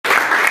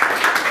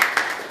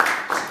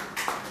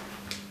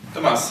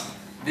Thomas,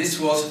 this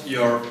was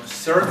your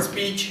third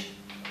speech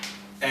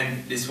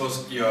and this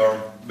was your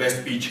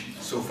best speech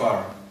so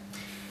far.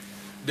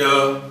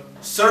 The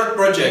third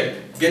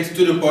project, Get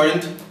to the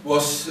Point,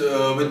 was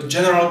with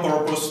general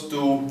purpose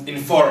to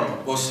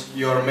inform, was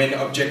your main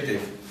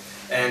objective.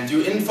 And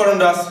you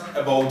informed us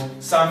about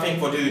something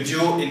what you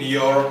do in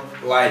your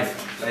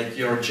life, like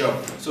your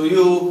job. So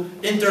you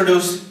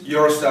introduced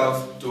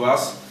yourself to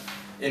us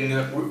in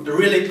a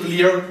really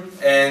clear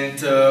and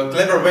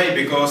clever way,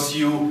 because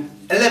you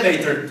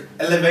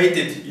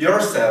elevated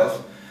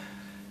yourself.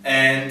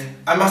 And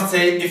I must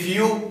say, if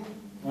you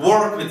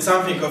work with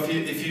something,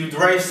 if you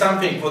drive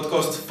something what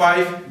costs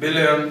 5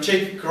 billion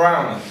Czech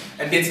crown,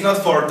 and it's not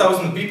for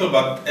 1,000 people,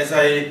 but as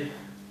I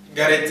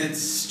got it,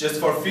 it's just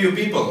for few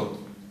people.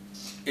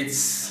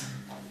 It's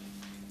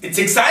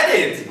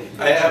excited,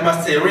 I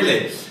must say,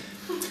 really.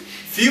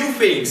 Few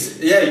things.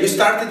 Yeah, you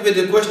started with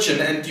a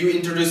question and you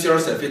introduced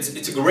yourself.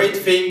 It's a great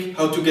thing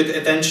how to get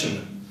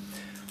attention.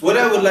 What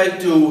I would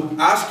like to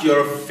ask you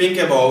or think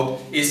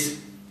about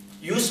is,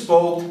 you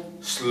spoke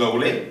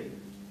slowly,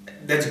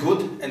 that's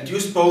good, and you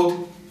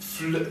spoke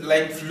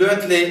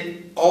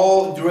fluently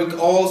during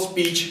all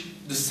speech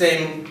the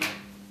same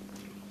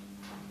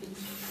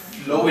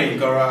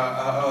flowing, or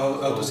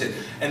how to say it.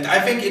 And I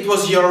think it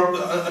was your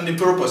on the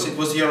purpose, it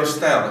was your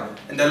style,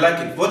 and I like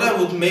it. What I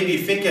would maybe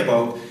think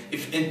about,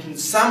 if in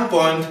some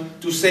point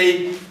to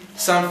say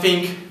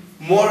something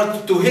more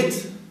to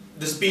hit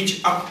the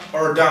speech up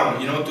or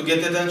down, you know, to get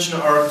attention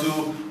or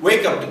to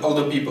wake up all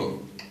the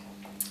people.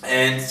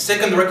 And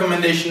second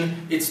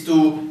recommendation is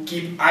to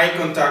keep eye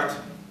contact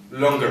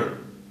longer.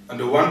 And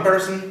the one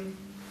person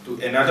to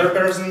another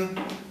person,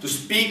 to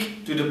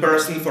speak to the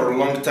person for a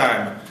long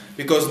time,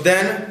 because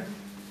then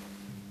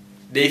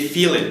they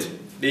feel it.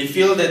 They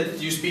feel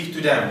that you speak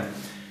to them.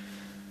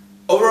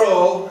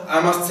 Overall,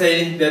 I must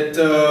say that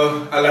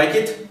I like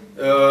it.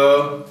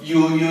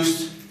 You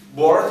used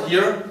board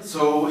here,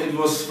 so it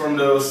was from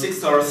the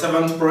 6th or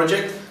 7th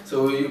project,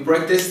 so you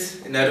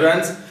practiced in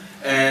advance.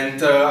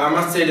 And I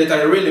must say that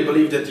I really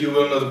believe that you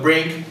will not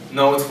bring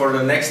notes for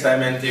the next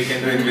time and you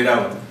can do it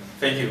without.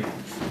 Thank you.